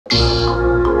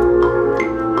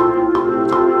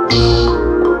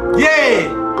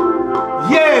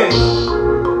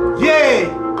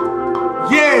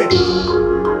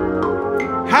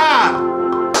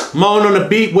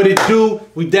beat, what it do?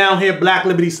 We down here, Black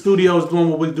Liberty Studios, doing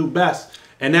what we do best.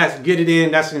 And that's get it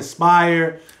in, that's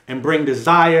inspire and bring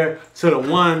desire to the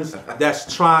ones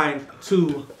that's trying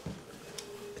to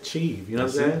achieve. You know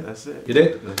what I'm saying? That's it. You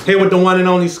did? Here with the one and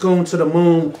only Schoon to the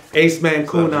Moon, Ace Man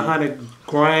Cool, 100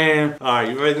 grand. All right,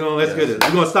 you ready? Let's get it.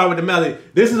 We're going to start with the melody.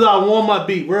 This is our warm-up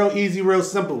beat. Real easy, real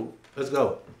simple. Let's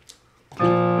go.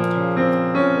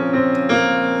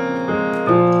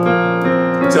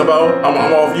 Tempo,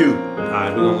 I'm off you.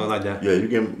 Alright, we're gonna go like that. Yeah, you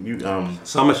can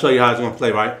So I'm gonna show you how it's gonna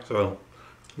play, right? So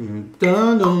dun,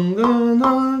 dun, dun,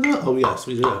 dun, dun. Oh yes,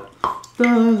 we do that.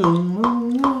 Dun, dun,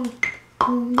 dun,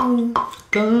 dun, dun,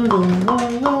 dun, dun,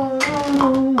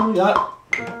 dun, dun. Yeah.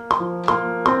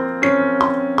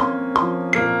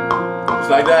 Just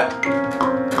like that.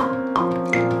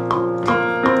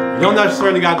 You don't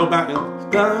necessarily gotta go back and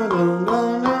dun, dun,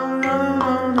 dun.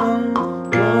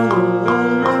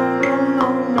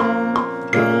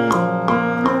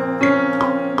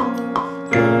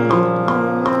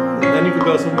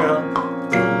 Go somewhere else.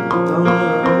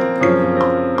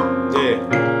 Yeah.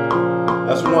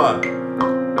 That's 1, 2,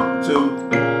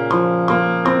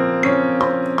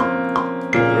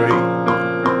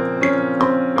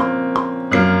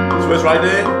 3. Switch right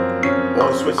there,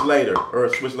 or switch later,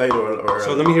 or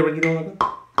So let me hear what you're doing.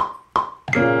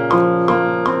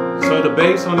 So the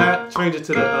bass on that, change it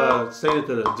to the change it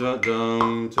to the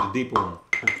dum to the deeper one.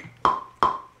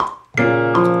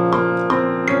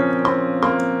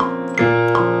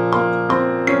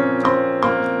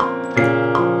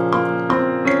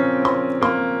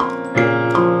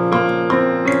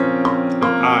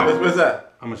 What's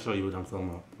that? I'm gonna show you what I'm talking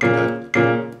about.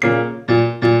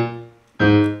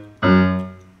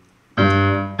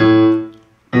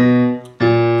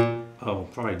 Oh,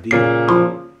 probably deep. Oh,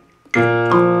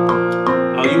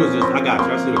 you was just, I got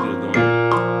you. I see what you was doing.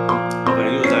 Okay,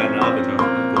 you was adding the other drum.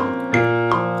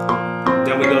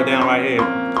 Then we go down right here.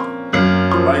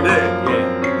 Right there?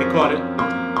 Yeah, it caught it.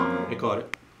 It caught it.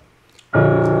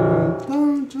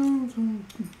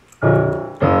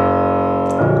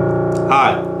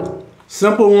 Alright.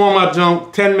 Simple warm-up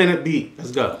jump, 10-minute beat.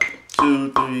 Let's go.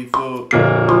 2, 3, 4.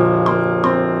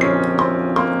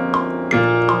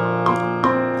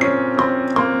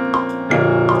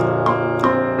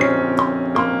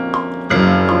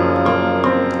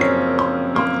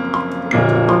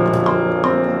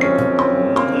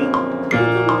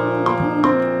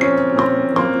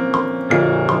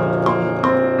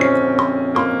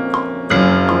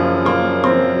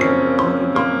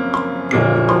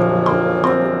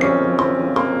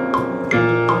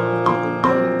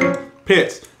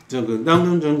 Pits. Second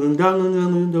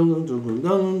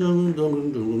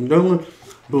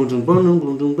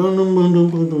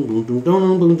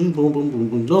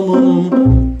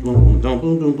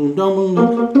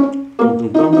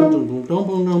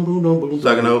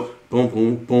note. Boom,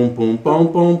 boom, boom, boom,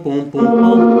 boom, boom, boom, boom, boom.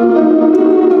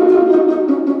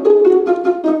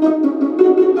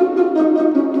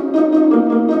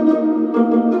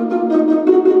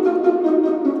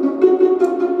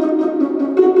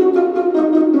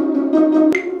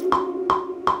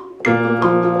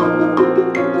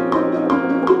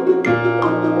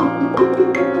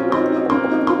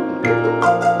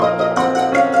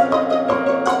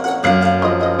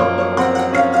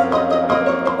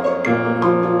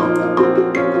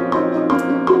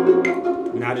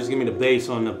 Now just give me the bass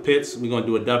on the pits. We're gonna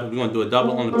do a double. We're gonna do a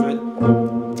double on the pit.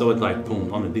 So it's like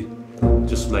boom on the D.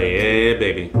 Just play, yeah,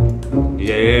 baby.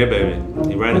 Yeah, baby.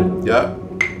 You ready? Yeah.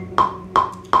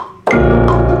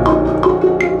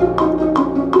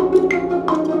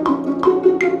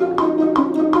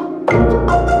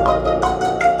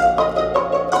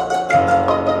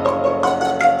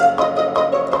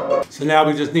 So now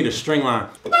we just need a string line.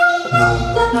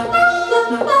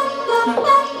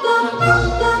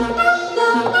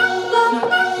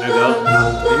 There you go.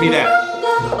 Give me that.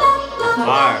 That's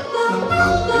fire.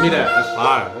 Give me that. That's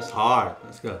fire. That's hard.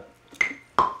 Let's go.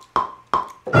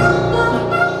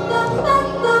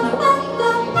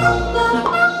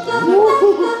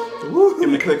 Give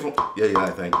me the click from. Yeah,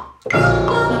 I think.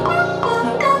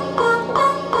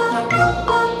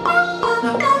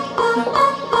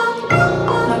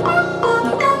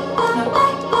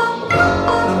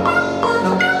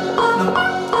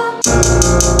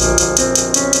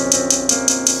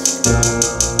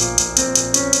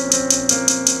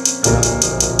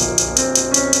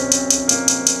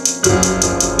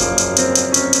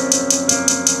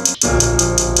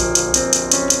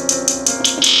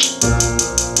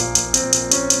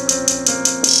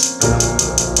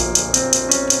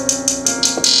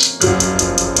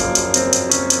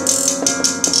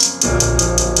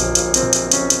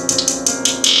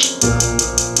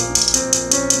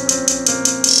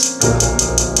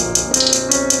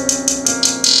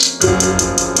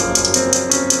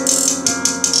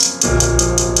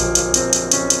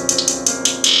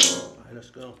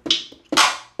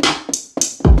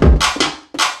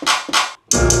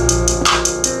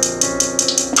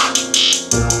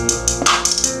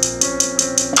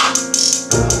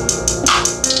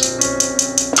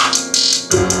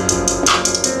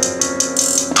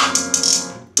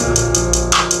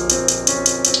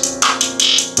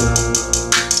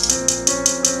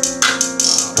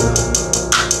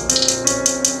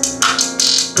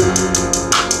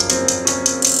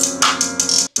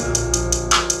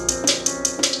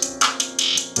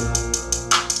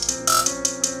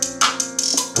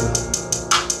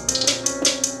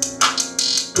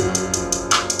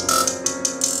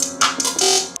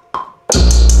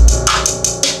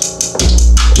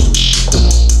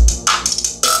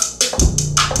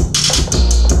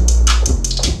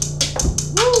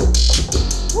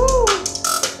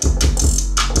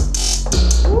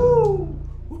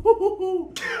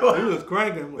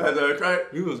 cranking. That's a crank.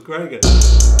 You was cranking.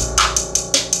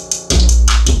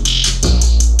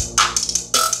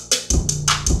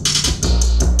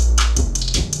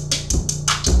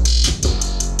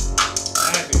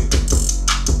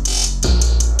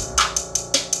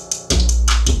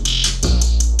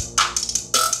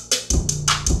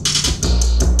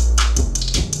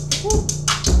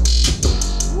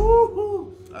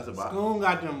 That's about.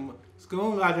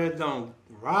 Schoon got that dumb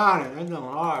riding. That dumb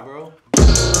hard, bro.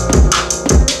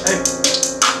 Hey.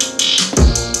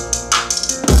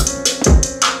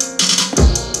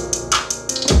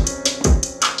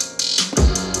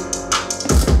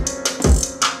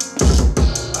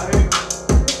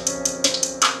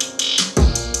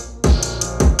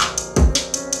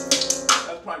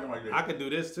 I could do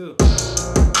this too. Of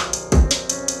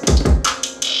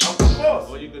course.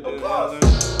 Or you could do of this.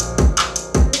 course.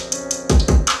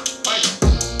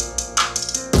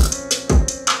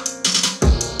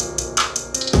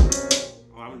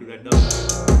 Oh, I'm gonna do that double.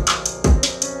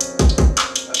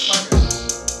 That's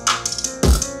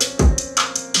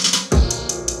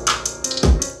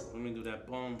Let me do that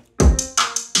boom.